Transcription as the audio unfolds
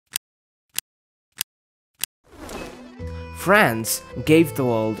France gave the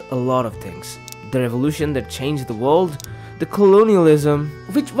world a lot of things. The revolution that changed the world, the colonialism,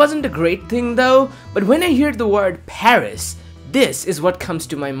 which wasn't a great thing though, but when I hear the word Paris, this is what comes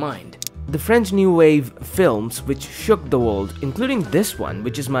to my mind. The French New Wave films which shook the world, including this one,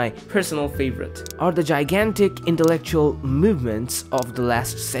 which is my personal favorite, are the gigantic intellectual movements of the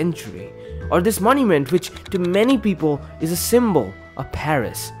last century, or this monument which to many people is a symbol of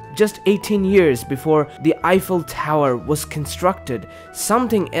Paris. Just 18 years before the Eiffel Tower was constructed,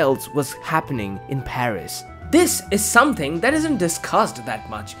 something else was happening in Paris. This is something that isn't discussed that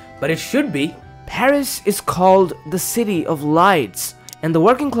much, but it should be. Paris is called the City of Lights, and the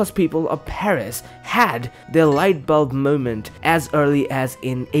working class people of Paris had their light bulb moment as early as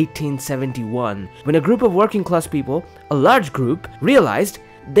in 1871, when a group of working class people, a large group, realized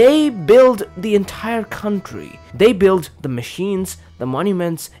they built the entire country. They built the machines, the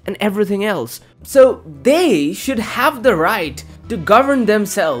monuments, and everything else. So they should have the right to govern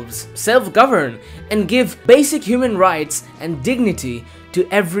themselves, self-govern, and give basic human rights and dignity to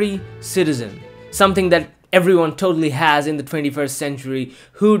every citizen. Something that everyone totally has in the 21st century.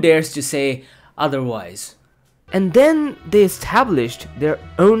 Who dares to say otherwise? And then they established their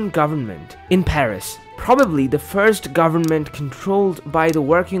own government in Paris. Probably the first government controlled by the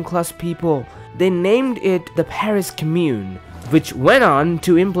working class people. They named it the Paris Commune, which went on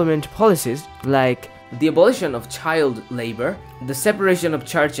to implement policies like the abolition of child labor, the separation of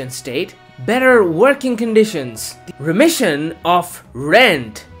church and state, better working conditions, the remission of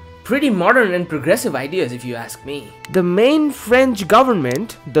rent. Pretty modern and progressive ideas if you ask me. The main French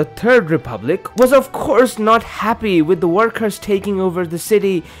government, the Third Republic, was of course not happy with the workers taking over the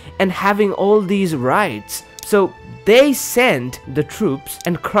city and having all these rights. So they sent the troops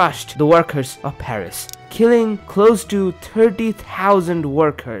and crushed the workers of Paris, killing close to 30,000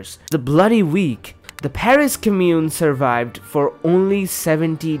 workers. The bloody week, the Paris Commune survived for only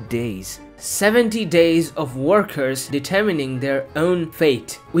 70 days. 70 days of workers determining their own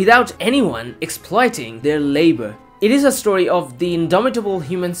fate, without anyone exploiting their labor. It is a story of the indomitable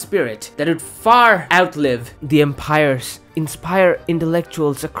human spirit that would far outlive the empires, inspire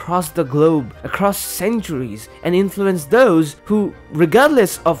intellectuals across the globe, across centuries, and influence those who,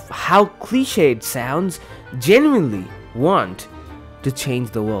 regardless of how cliche it sounds, genuinely want to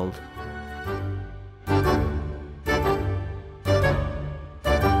change the world.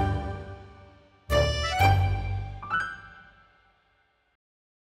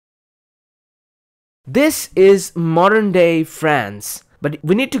 This is modern day France, but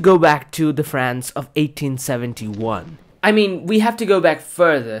we need to go back to the France of 1871. I mean, we have to go back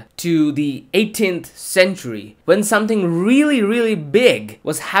further to the 18th century when something really big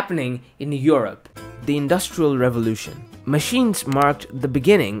was happening in Europe. The Industrial Revolution. Machines marked the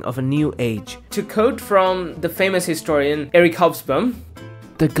beginning of a new age. To quote from the famous historian Eric Hobsbawm,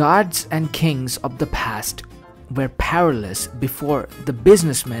 "The gods and kings of the past were powerless before the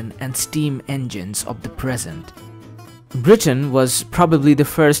businessmen and steam engines of the present." Britain was probably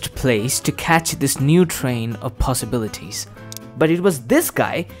the first place to catch this new train of possibilities. But it was this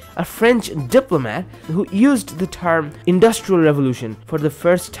guy, a French diplomat, who used the term Industrial Revolution for the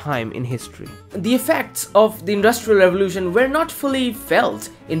first time in history. The effects of the Industrial Revolution were not fully felt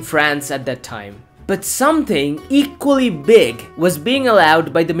in France at that time. But something equally big was being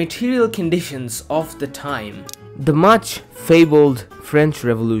allowed by the material conditions of the time. The much fabled French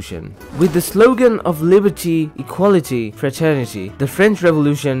Revolution. With the slogan of liberty, equality, fraternity, the French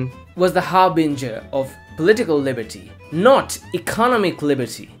Revolution was the harbinger of political liberty, not economic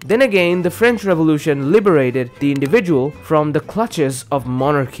liberty. Then again, the French Revolution liberated the individual from the clutches of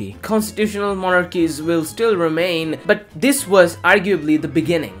monarchy. Constitutional monarchies will still remain, but this was arguably the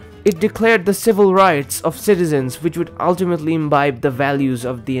beginning. It declared the civil rights of citizens, which would ultimately imbibe the values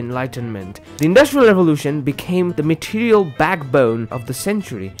of the Enlightenment. The Industrial Revolution became the material backbone of the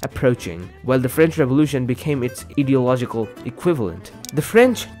century approaching, while the French Revolution became its ideological equivalent. The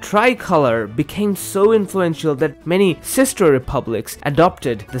French tricolor became so influential that many sister republics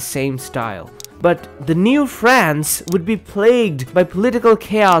adopted the same style. But the new France would be plagued by political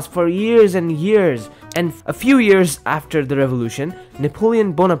chaos for years and years. And a few years after the revolution,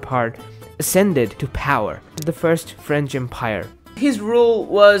 Napoleon Bonaparte ascended to power, to the First French Empire. His rule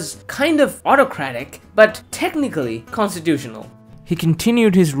was kind of autocratic, but technically constitutional. He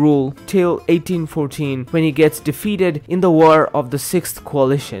continued his rule till 1814 when he gets defeated in the War of the Sixth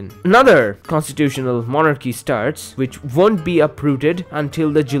Coalition. Another constitutional monarchy starts, which won't be uprooted until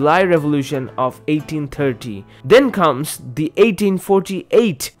the July Revolution of 1830. Then comes the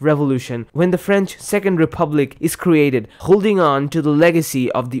 1848 Revolution, when the French Second Republic is created, holding on to the legacy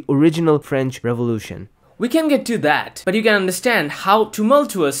of the original French Revolution. We can get to that, but you can understand how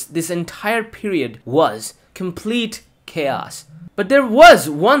tumultuous this entire period was. Complete chaos. But there was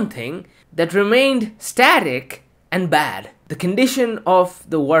one thing that remained static and bad: the condition of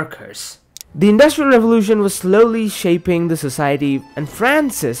the workers. The Industrial Revolution was slowly shaping the society, and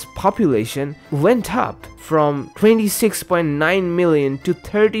France's population went up from 26.9 million to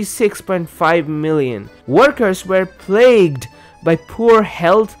 36.5 million. Workers were plagued by poor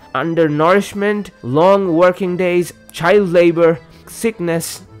health, undernourishment, long working days, child labor,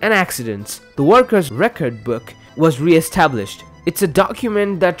 sickness, and accidents. The workers' record book was re-established. It's a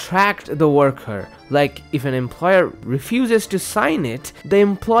document that tracked the worker. Like, if an employer refuses to sign it, the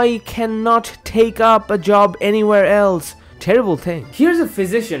employee cannot take up a job anywhere else. Terrible thing. Here's a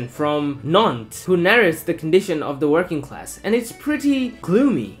physician from Nantes who narrates the condition of the working class, and it's pretty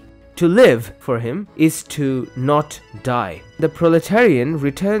gloomy. To live, for him, is to not die. The proletarian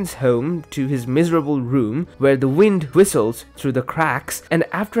returns home to his miserable room where the wind whistles through the cracks, and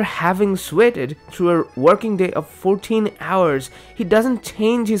after having sweated through a working day of 14 hours, he doesn't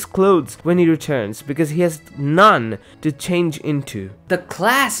change his clothes when he returns because he has none to change into. The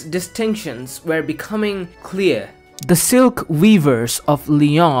class distinctions were becoming clear. The silk weavers of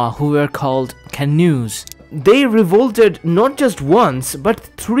Lyon, who were called canuts, they revolted not just once, but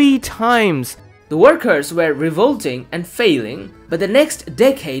 3 times. The workers were revolting and failing, but the next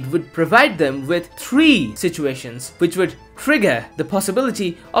decade would provide them with 3 situations which would trigger the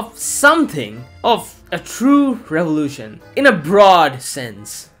possibility of something, of a true revolution, in a broad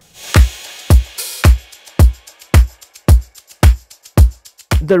sense.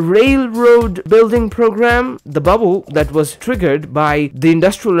 The railroad building program, the bubble that was triggered by the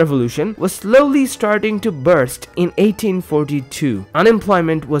Industrial Revolution, was slowly starting to burst in 1842.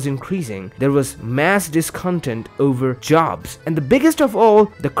 Unemployment was increasing. There was mass discontent over jobs. And the biggest of all,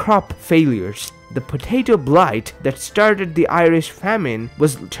 the crop failures. The potato blight that started the Irish famine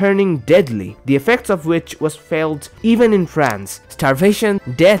was turning deadly, the effects of which was felt even in France. Starvation,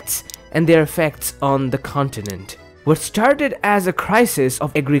 deaths, and their effects on the continent. What started as a crisis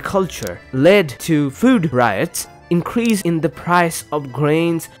of agriculture led to food riots, increase in the price of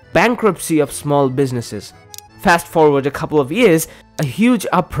grains, bankruptcy of small businesses. Fast forward a couple of years, a huge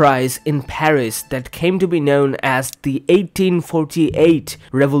uprising in Paris that came to be known as the 1848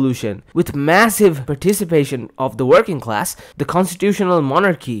 Revolution. With massive participation of the working class, the constitutional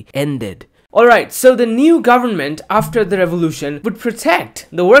monarchy ended. Alright, so the new government after the revolution would protect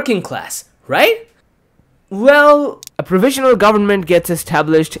the working class, right? Well, a provisional government gets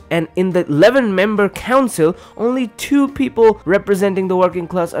established, and in the 11-member council, only 2 people representing the working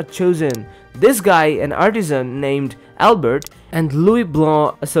class are chosen. This guy, an artisan named Albert, and Louis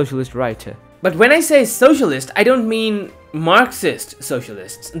Blanc, a socialist writer. But when I say socialist, I don't mean Marxist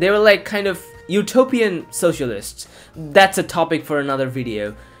socialists. They were like kind of utopian socialists. That's a topic for another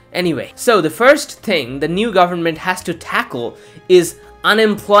video. Anyway, so the first thing the new government has to tackle is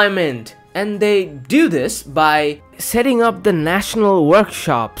unemployment. And they do this by setting up the national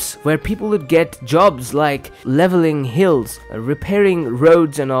workshops where people would get jobs like leveling hills, repairing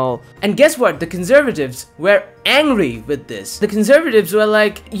roads and all. And guess what? The conservatives were angry with this. The conservatives were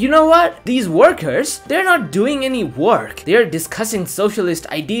like, you know what? These workers, they're not doing any work. They're discussing socialist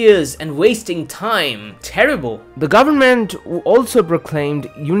ideas and wasting time. Terrible. The government also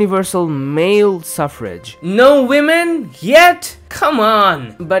proclaimed universal male suffrage. No women yet? Come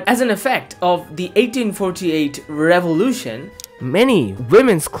on! But as an effect of the 1848 revolution, many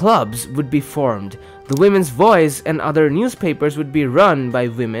women's clubs would be formed. The Women's Voice and other newspapers would be run by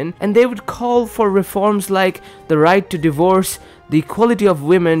women, and they would call for reforms like the right to divorce, the equality of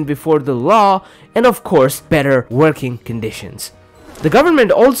women before the law, and of course, better working conditions. The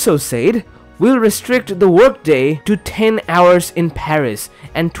government also said, we'll restrict the workday to 10 hours in Paris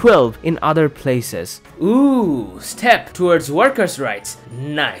and 12 in other places. Ooh, step towards workers' rights.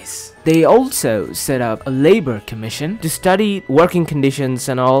 Nice. They also set up a labor commission to study working conditions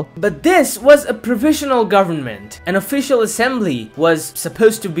and all. But this was a provisional government. An official assembly was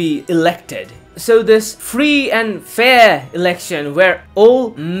supposed to be elected. So this free and fair election where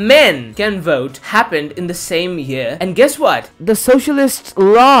all men can vote happened in the same year. And guess what? The socialists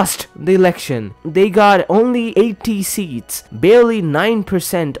lost the election. They got only 80 seats, barely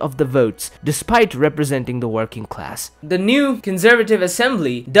 9% of the votes, despite representing the working class. The new conservative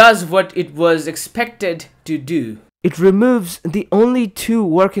assembly does what it was expected to do. It removes the only two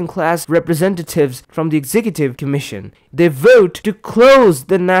working class representatives from the executive commission. They vote to close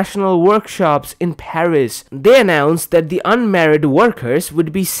the national workshops in Paris. They announced that the unmarried workers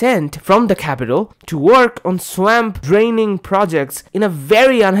would be sent from the capital to work on swamp draining projects in a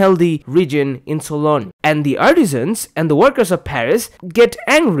very unhealthy region in Sologne. And the artisans and the workers of Paris get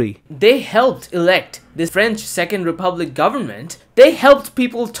angry. They helped elect the French Second Republic government. They helped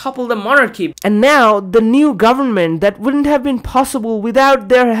people topple the monarchy. And now the new government that wouldn't have been possible without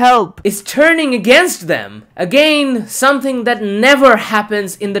their help is turning against them. Again, something that never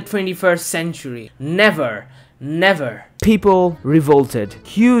happens in the 21st century. Never. Never. People revolted.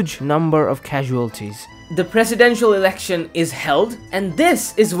 Huge number of casualties. The presidential election is held, and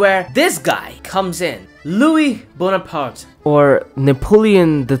this is where this guy comes in. Louis Bonaparte, or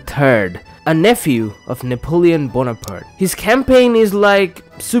Napoleon III, a nephew of Napoleon Bonaparte. His campaign is like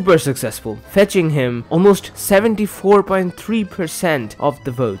super successful, fetching him almost 74.3% of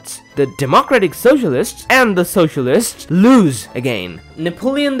the votes. The Democratic Socialists and the Socialists lose again.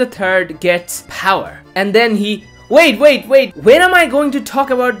 Napoleon III gets power, and then he... Wait, when am I going to talk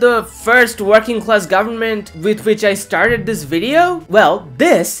about the first working class government with which I started this video? Well,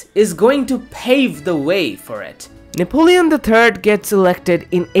 this is going to pave the way for it. Napoleon III gets elected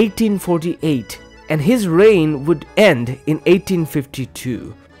in 1848, and his reign would end in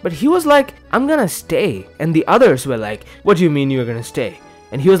 1852. But he was like, I'm gonna stay. And the others were like, what do you mean you're gonna stay?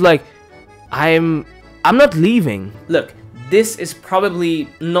 And he was like, I'm not leaving. Look, this is probably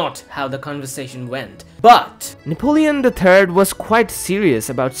not how the conversation went. But Napoleon III was quite serious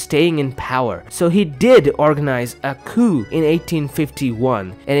about staying in power, so he did organize a coup in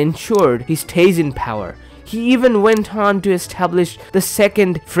 1851 and ensured he stays in power. He even went on to establish the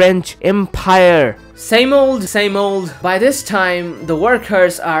Second French Empire. Same old, same old. By this time, the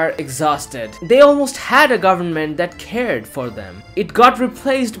workers are exhausted. They almost had a government that cared for them. It got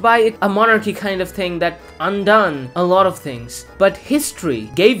replaced by a monarchy kind of thing that undone a lot of things. But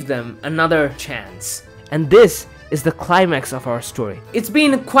history gave them another chance. And this is the climax of our story. It's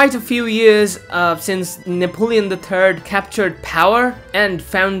been quite a few years since Napoleon III captured power and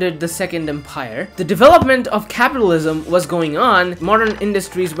founded the Second Empire. The development of capitalism was going on, modern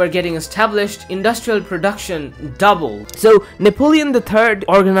industries were getting established, industrial production doubled. So Napoleon III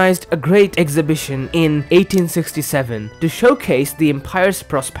organized a great exhibition in 1867 to showcase the empire's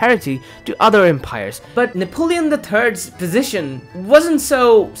prosperity to other empires. But Napoleon III's position wasn't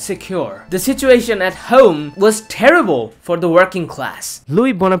so secure. The situation at home was terrible for the working class.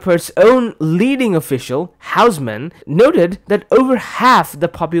 Louis Bonaparte's own leading official, Haussmann, noted that over half the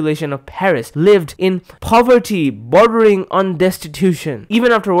population of Paris lived in poverty bordering on destitution,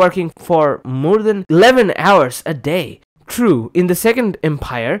 even after working for more than 11 hours a day. True, in the Second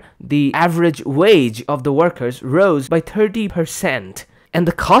Empire, the average wage of the workers rose by 30%. And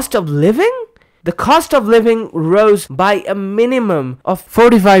the cost of living? The cost of living rose by a minimum of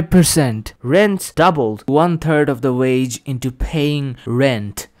 45%. Rents doubled, 1/3 of the wage into paying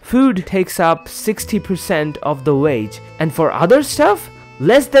rent. Food takes up 60% of the wage, and for other stuff,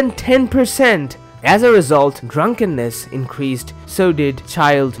 less than 10%. As a result, drunkenness increased, so did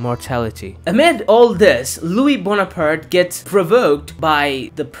child mortality. Amid all this, Louis Bonaparte gets provoked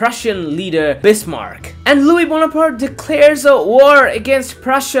by the Prussian leader Bismarck. And Louis Bonaparte declares a war against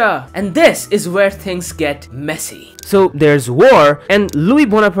Prussia. And this is where things get messy. So there's war, and Louis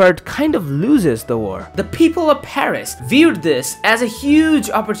Bonaparte kind of loses the war. The people of Paris viewed this as a huge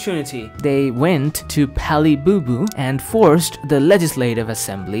opportunity. They went to Palais Bourbon and forced the Legislative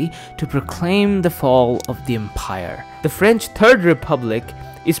Assembly to proclaim the fall of the empire. The French Third Republic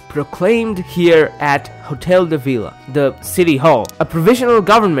is proclaimed here at Hotel de Ville, the city hall. A provisional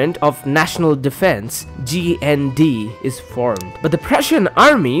government of national defense, GND, is formed. But the Prussian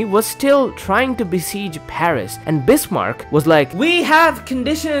army was still trying to besiege Paris, and Bismarck was like, we have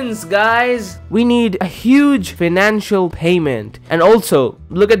conditions, guys. We need a huge financial payment. And also,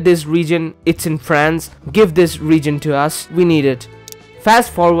 look at this region, it's in France. Give this region to us, we need it.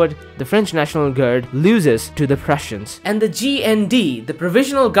 Fast forward, the French National Guard loses to the Prussians. And the GND, the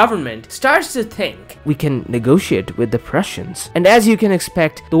provisional government, starts to think, we can negotiate with the Prussians. And as you can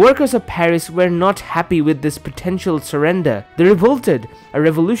expect, the workers of Paris were not happy with this potential surrender. They revolted. A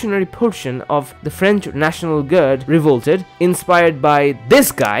revolutionary portion of the French National Guard revolted, inspired by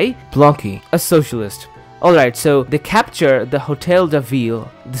this guy, Blanqui, a socialist. Alright, so they capture the Hotel de Ville,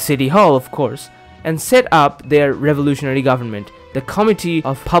 the city hall of course, and set up their revolutionary government, the Committee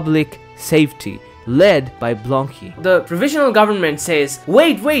of Public Safety, led by Blanqui. The provisional government says,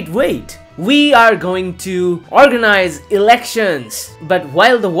 wait. We are going to organize elections. But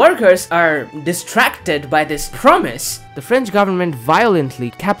while the workers are distracted by this promise, the French government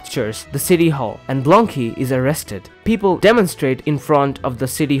violently captures the city hall and Blanqui is arrested. People demonstrate in front of the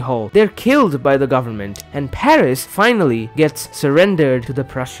city hall. They're killed by the government and Paris finally gets surrendered to the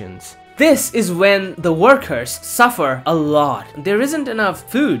Prussians. This is when the workers suffer a lot. There isn't enough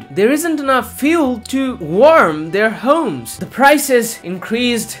food. There isn't enough fuel to warm their homes. The prices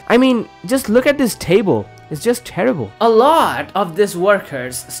increased. I mean, just look at this table. It's just terrible. A lot of these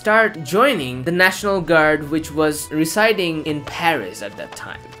workers start joining the National Guard, which was residing in Paris at that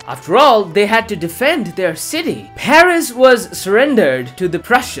time. After all, they had to defend their city. Paris was surrendered to the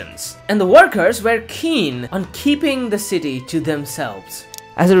Prussians, and the workers were keen on keeping the city to themselves.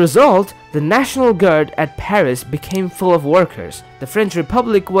 As a result, the National Guard at Paris became full of workers. The French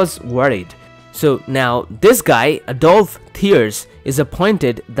Republic was worried. So now this guy, Adolphe Thiers, is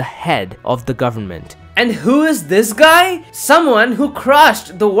appointed the head of the government. And who is this guy? Someone who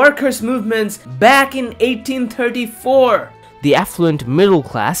crushed the workers' movements back in 1834. The affluent middle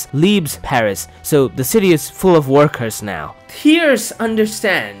class leaves Paris, so the city is full of workers now. Thiers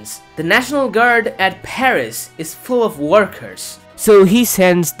understands the National Guard at Paris is full of workers. So he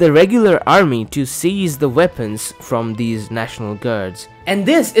sends the regular army to seize the weapons from these National Guards. And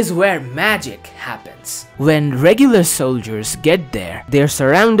this is where magic happens. When regular soldiers get there, they are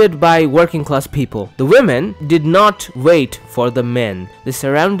surrounded by working class people. The women did not wait for the men. They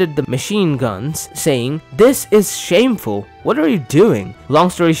surrounded the machine guns, saying, "This is shameful. What are you doing?"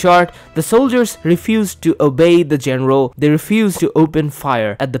 Long story short, the soldiers refused to obey the general. They refused to open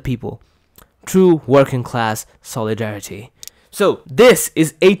fire at the people. True working class solidarity. So, this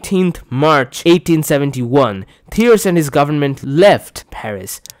is 18th March 1871. Thiers and his government left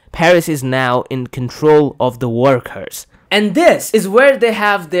Paris. Paris is now in control of the workers. And this is where they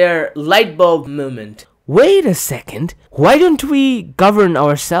have their light bulb moment. Wait a second, why don't we govern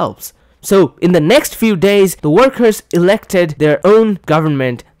ourselves? So, in the next few days, the workers elected their own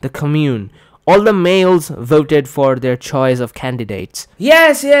government, the Commune. All the males voted for their choice of candidates.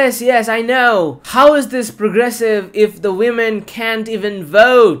 Yes, I know. How is this progressive if the women can't even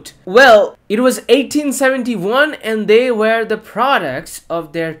vote? Well, it was 1871 and they were the products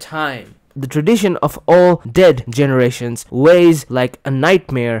of their time. The tradition of all dead generations weighs like a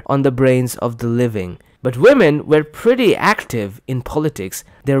nightmare on the brains of the living. But women were pretty active in politics.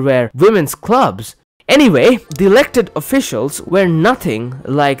 There were women's clubs. Anyway, the elected officials were nothing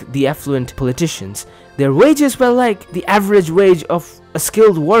like the affluent politicians. Their wages were like the average wage of a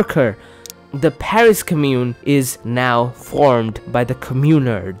skilled worker. The Paris Commune is now formed by the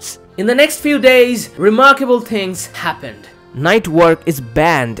communards. In the next few days, remarkable things happened. Night work is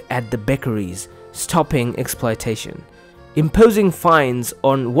banned at the bakeries, stopping exploitation. Imposing fines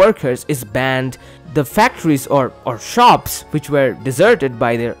on workers is banned. The factories or shops which were deserted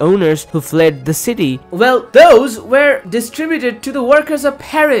by their owners who fled the city, well, those were distributed to the workers of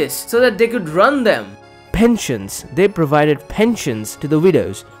Paris so that they could run them. Pensions, they provided pensions to the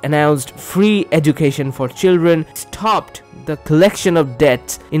widows, announced free education for children, stopped the collection of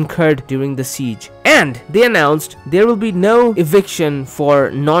debts incurred during the siege. And they announced there will be no eviction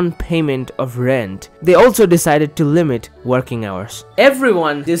for non-payment of rent. They also decided to limit working hours.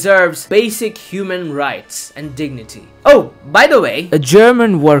 Everyone deserves basic human rights and dignity. Oh, by the way, a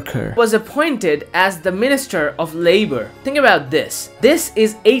German worker was appointed as the Minister of Labor. Think about this. This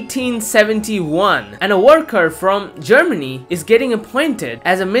is 1871 and a worker from Germany is getting appointed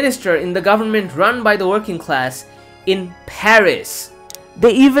as a minister in the government run by the working class in Paris.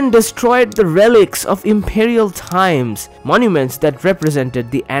 They even destroyed the relics of imperial times, monuments that represented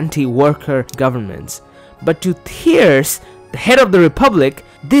the anti-worker governments. But to Thiers, the head of the republic,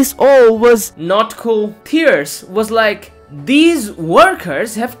 this all was not cool. Thiers was like, these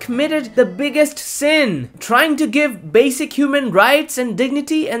workers have committed the biggest sin, trying to give basic human rights and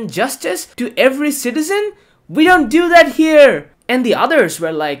dignity and justice to every citizen. We don't do that here. And the others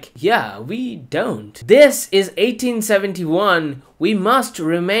were like, yeah, we don't. This is 1871. We must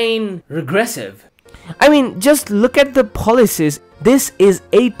remain regressive. I mean, just look at the policies. This is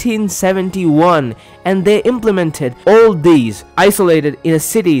 1871 and they implemented all these, isolated in a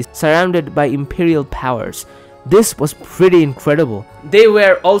city surrounded by imperial powers. This was pretty incredible. They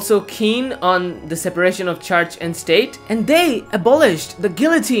were also keen on the separation of church and state, and they abolished the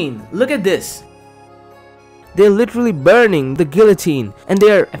guillotine. Look at this. They're literally burning the guillotine and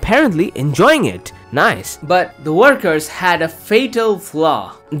they're apparently enjoying it. Nice. But the workers had a fatal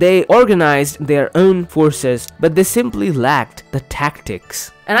flaw. They organized their own forces, but they simply lacked the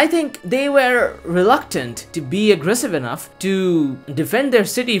tactics. And I think they were reluctant to be aggressive enough to defend their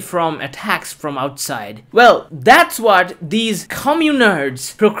city from attacks from outside. Well, that's what these commune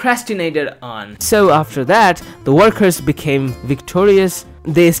nerds procrastinated on. So after that, the workers became victorious.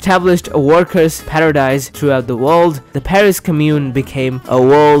 They established a workers' paradise throughout the world. The Paris Commune became a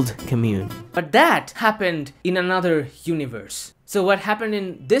world commune. But that happened in another universe. So what happened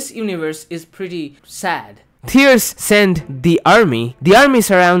in this universe is pretty sad. Tears send the army. The army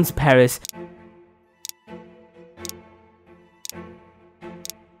surrounds Paris.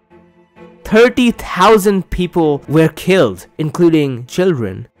 "30,000 people were killed, including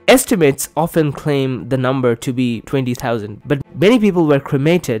children. Estimates often claim the number to be 20,000, but many people were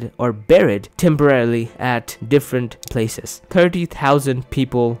cremated or buried temporarily at different places. 30,000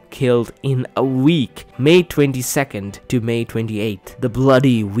 people killed in a week, May 22nd to May 28th, the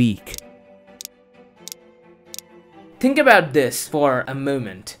bloody week. Think about this for a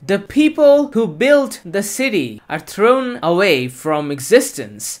moment. The people who built the city are thrown away from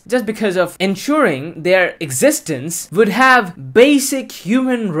existence just because of ensuring their existence would have basic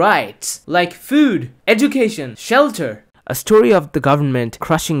human rights like food, education, shelter. A story of the government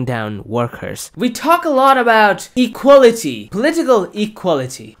crushing down workers. We talk a lot about equality, political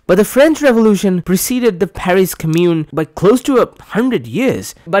equality. But the French Revolution preceded the Paris Commune by close to 100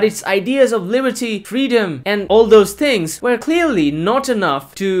 years. But its ideas of liberty, freedom, and all those things were clearly not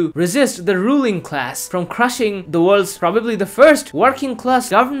enough to resist the ruling class from crushing the world's probably the first working class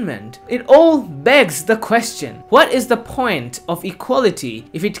government. It all begs the question, what is the point of equality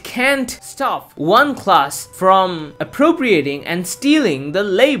if it can't stop one class from appropriating and stealing the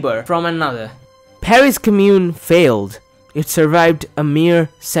labor from another? Paris Commune failed. It survived a mere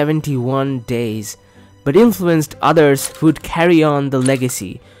 71 days, but influenced others who would carry on the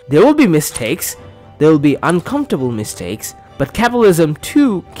legacy. There will be mistakes, there will be uncomfortable mistakes, but capitalism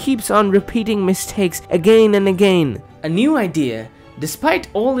too keeps on repeating mistakes again and again. A new idea, despite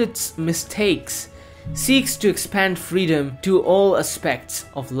all its mistakes, seeks to expand freedom to all aspects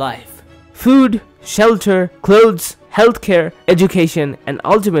of life. Food, shelter, clothes, healthcare, education, and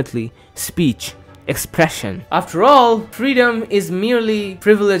ultimately speech, expression. After all, freedom is merely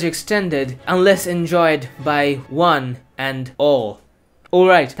privilege extended unless enjoyed by one and all.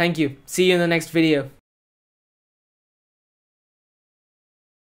 Alright, thank you. See you in the next video.